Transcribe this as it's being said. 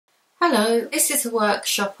Hello, this is a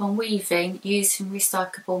workshop on weaving using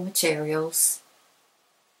recyclable materials.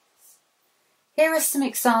 Here are some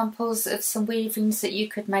examples of some weavings that you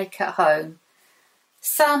could make at home.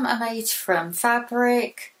 Some are made from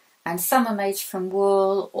fabric and some are made from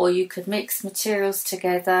wool, or you could mix materials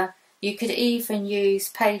together. You could even use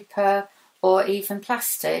paper or even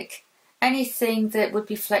plastic, anything that would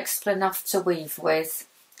be flexible enough to weave with.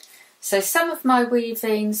 So some of my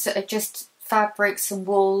weavings are just fabrics and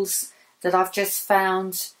wools that I've just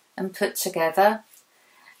found and put together,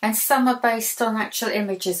 and some are based on actual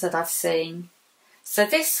images that I've seen. So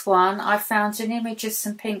this one, I found an image of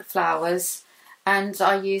some pink flowers, and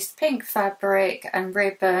I used pink fabric and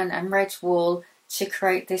ribbon and red wool to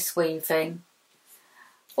create this weaving.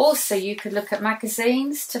 Also, you could look at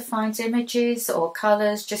magazines to find images or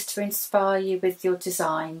colours just to inspire you with your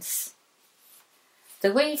designs.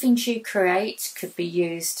 The weavings you create could be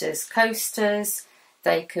used as coasters,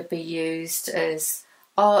 they could be used as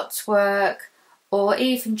artwork, or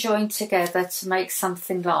even joined together to make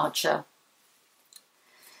something larger.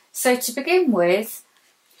 So to begin with,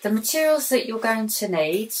 the materials that you're going to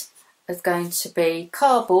need are going to be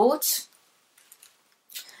cardboard,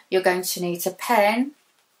 you're going to need a pen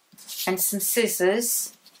and some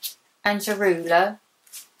scissors and a ruler,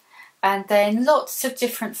 and then lots of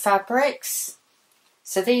different fabrics.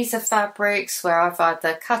 So these are fabrics where I've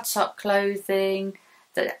either cut up clothing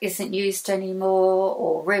that isn't used anymore,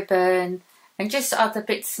 or ribbon, and just other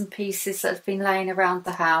bits and pieces that have been laying around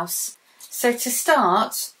the house. So to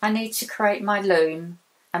start, I need to create my loom,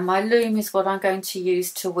 and my loom is what I'm going to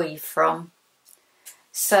use to weave from.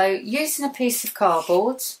 So using a piece of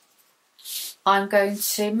cardboard, I'm going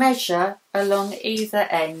to measure along either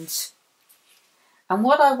end. And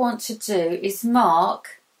what I want to do is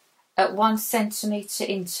mark at 1 centimetre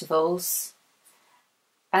intervals,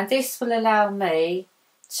 and this will allow me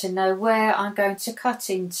to know where I'm going to cut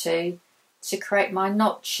into to create my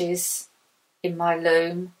notches in my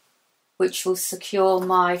loom, which will secure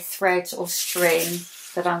my thread or string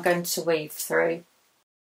that I'm going to weave through.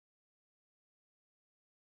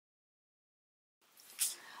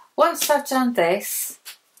 Once I've done this,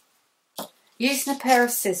 using a pair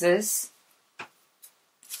of scissors,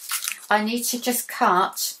 I need to just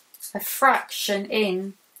cut a fraction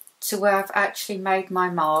in to where I've actually made my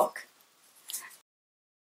mark.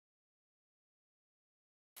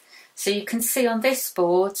 So you can see on this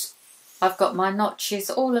board I've got my notches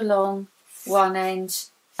all along one end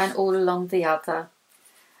and all along the other.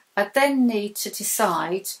 I then need to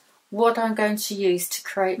decide what I'm going to use to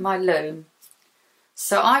create my loom.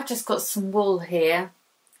 So I've just got some wool here,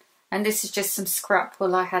 and this is just some scrap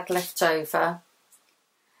wool I had left over.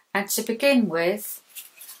 And to begin with,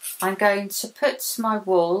 I'm going to put my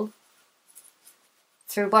wool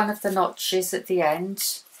through one of the notches at the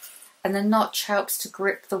end, and the notch helps to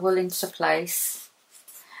grip the wool into place.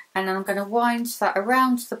 And then I'm going to wind that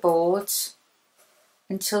around the board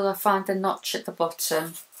until I find the notch at the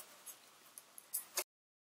bottom.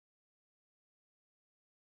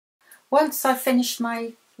 Once I've finished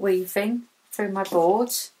my weaving through my board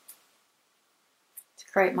to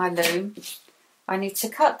create my loom, I need to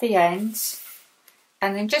cut the end,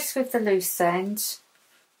 and then just with the loose end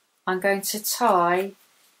I'm going to tie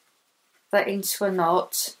that into a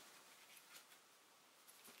knot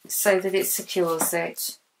so that it secures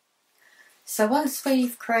it. So once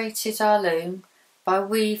we've created our loom by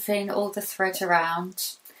weaving all the thread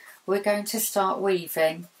around, we're going to start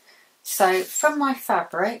weaving. So from my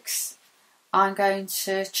fabrics, I'm going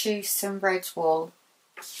to choose some red wool,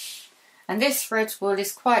 and this red wool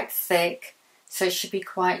is quite thick, so it should be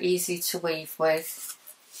quite easy to weave with.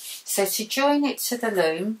 So to join it to the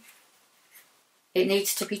loom, it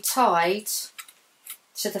needs to be tied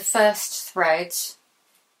to the first thread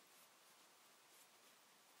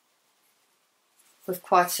with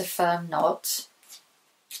quite a firm knot.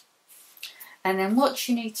 And then what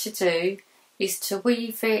you need to do is to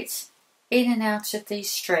weave it in and out of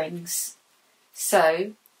these strings.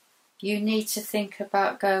 So you need to think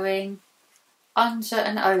about going under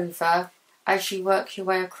and over as you work your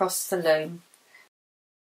way across the loom.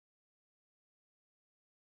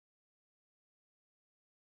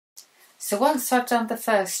 So once I've done the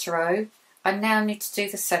first row, I now need to do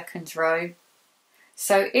the second row.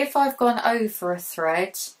 So if I've gone over a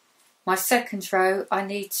thread, my second row I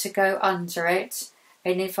need to go under it,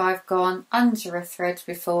 and if I've gone under a thread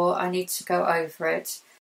before, I need to go over it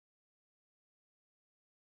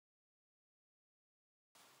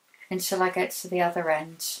until I get to the other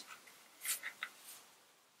end.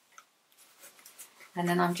 And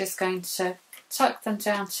then I'm just going to tuck them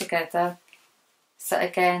down together so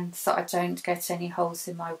again, so I don't get any holes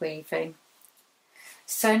in my weaving.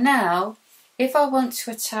 So now, if I want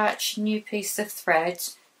to attach a new piece of thread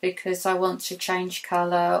because I want to change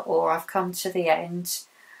colour or I've come to the end,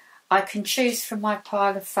 I can choose from my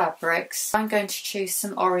pile of fabrics. I'm going to choose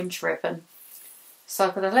some orange ribbon. So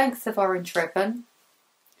I've got a length of orange ribbon.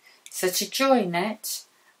 So to join it,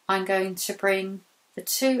 I'm going to bring the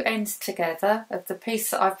two ends together of the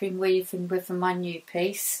piece that I've been weaving with my new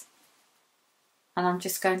piece, and I'm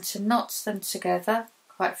just going to knot them together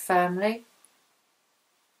quite firmly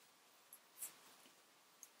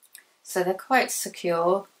so they're quite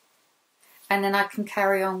secure, and then I can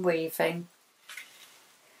carry on weaving.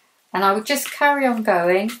 And I would just carry on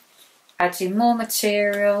going, adding more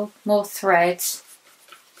material, more thread,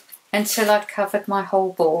 until I'd covered my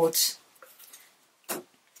whole board.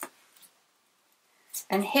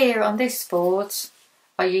 And here on this board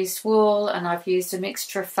I used wool, and I've used a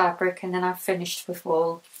mixture of fabric, and then I've finished with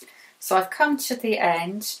wool. So I've come to the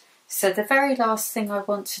end, so the very last thing I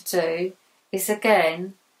want to do is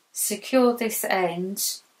again secure this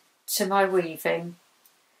end to my weaving.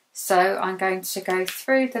 So I'm going to go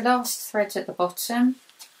through the last thread at the bottom,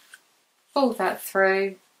 pull that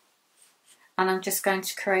through, and I'm just going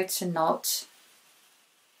to create a knot.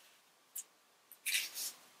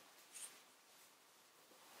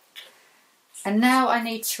 And now I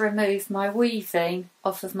need to remove my weaving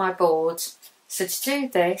off of my board. So to do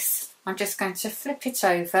this, I'm just going to flip it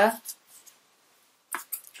over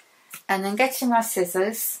and then getting my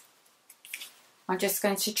scissors, I'm just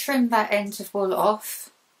going to trim that end of wool off,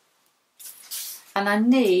 and I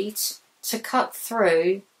need to cut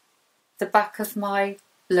through the back of my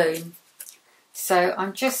loom. So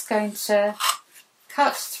I'm just going to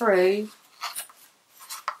cut through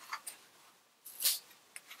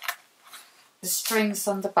the strings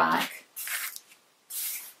on the back,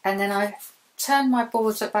 and then I turn my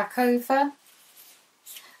board back over,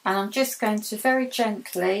 and I'm just going to very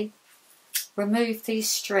gently remove these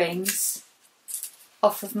strings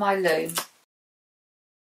off of my loom.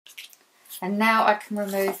 And now I can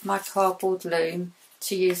remove my cardboard loom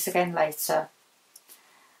to use again later.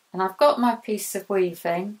 And I've got my piece of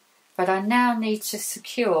weaving, but I now need to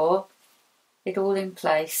secure it all in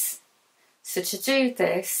place. So to do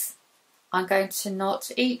this, I'm going to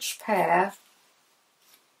knot each pair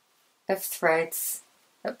of threads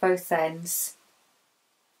at both ends.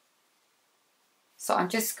 So I'm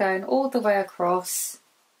just going all the way across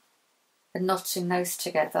and knotting those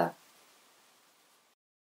together.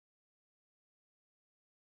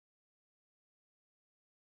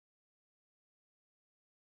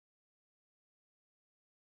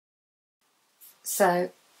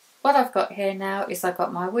 So what I've got here now is I've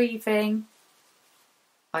got my weaving.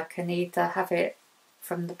 I can either have it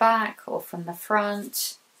from the back or from the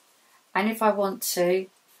front, and if I want to,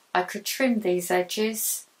 I could trim these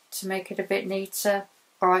edges to make it a bit neater,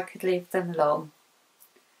 or I could leave them long.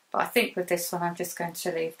 But I think with this one I'm just going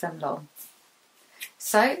to leave them long.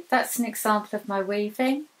 So that's an example of my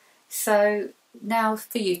weaving. So now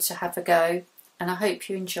for you to have a go, and I hope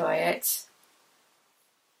you enjoy it.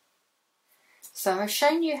 So I've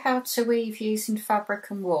shown you how to weave using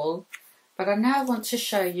fabric and wool, but I now want to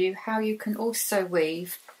show you how you can also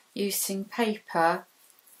weave using paper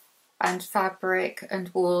and fabric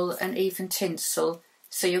and wool and even tinsel,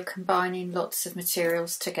 so you're combining lots of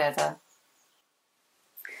materials together.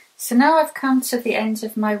 So now I've come to the end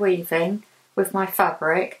of my weaving with my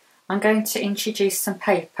fabric. I'm going to introduce some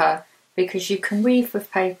paper, because you can weave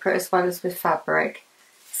with paper as well as with fabric.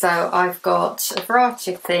 So I've got a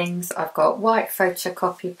variety of things. I've got white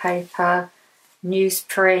photocopy paper,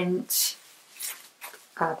 newsprint,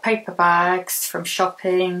 paper bags from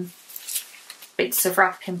shopping, bits of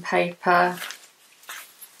wrapping paper,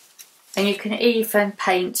 and you can even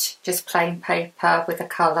paint just plain paper with a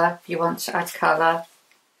colour if you want to add colour.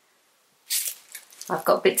 I've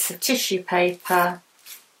got bits of tissue paper,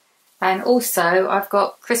 and also I've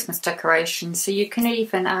got Christmas decorations, so you can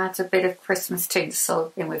even add a bit of Christmas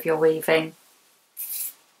tinsel in with your weaving.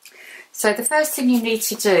 So the first thing you need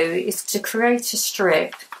to do is to create a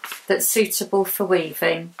strip that's suitable for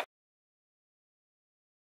weaving.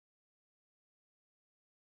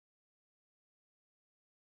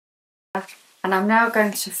 And I'm now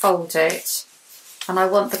going to fold it, and I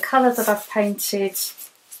want the colour that I've painted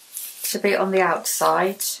to be on the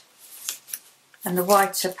outside and the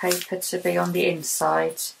whiter paper to be on the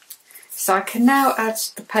inside. So I can now add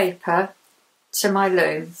the paper to my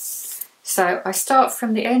loom. So I start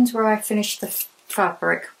from the end where I finished the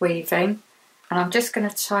fabric weaving, and I'm just going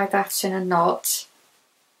to tie that in a knot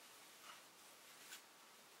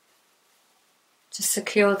to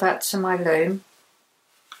secure that to my loom.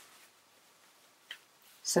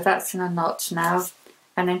 So that's in a knot now.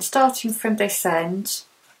 And then starting from this end,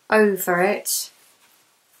 over it.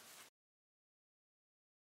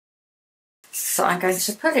 So I'm going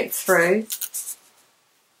to pull it through,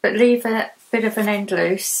 but leave a bit of an end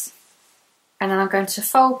loose. And then I'm going to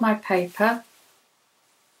fold my paper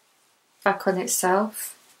back on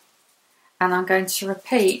itself. And I'm going to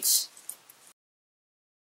repeat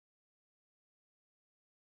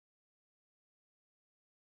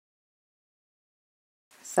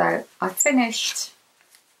So I finished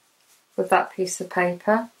with that piece of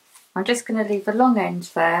paper. I'm just going to leave a long end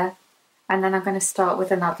there, and then I'm going to start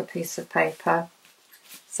with another piece of paper.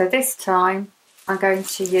 So this time I'm going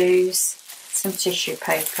to use some tissue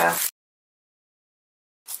paper.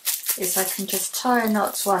 I can just tie a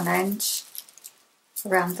knot to one end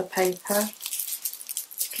around the paper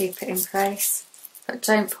to keep it in place, but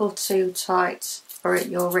don't pull too tight or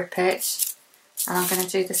you'll rip it. And I'm going to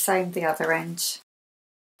do the same the other end.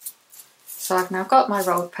 So I've now got my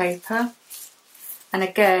rolled paper, and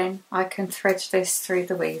again I can thread this through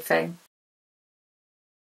the weaving.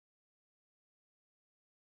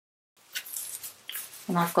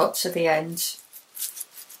 And I've got to the end.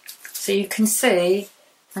 So you can see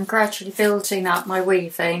I'm gradually building up my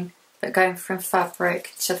weaving, but going from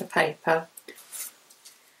fabric to the paper.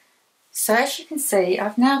 So as you can see,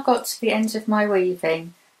 I've now got to the end of my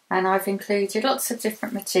weaving, and I've included lots of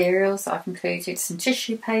different materials. I've included some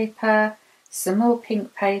tissue paper, some more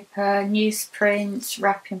pink paper, newsprint,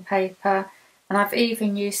 wrapping paper, and I've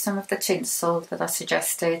even used some of the tinsel that I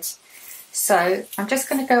suggested. So I'm just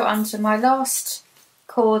going to go under my last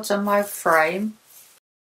cord on my frame.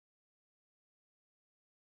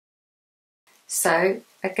 So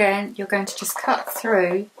again, you're going to just cut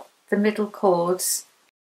through the middle cords.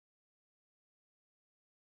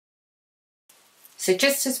 So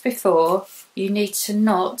just as before, you need to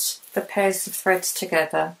knot the pairs of threads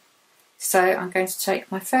together. So I'm going to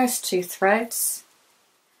take my first two threads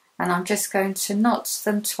and I'm just going to knot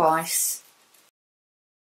them twice.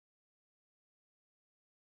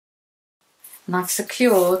 And I've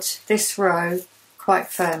secured this row quite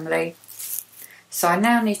firmly. So I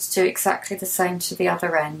now need to do exactly the same to the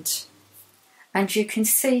other end. And you can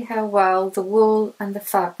see how well the wool and the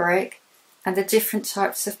fabric and the different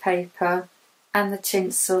types of paper and the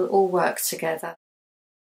tinsel all work together.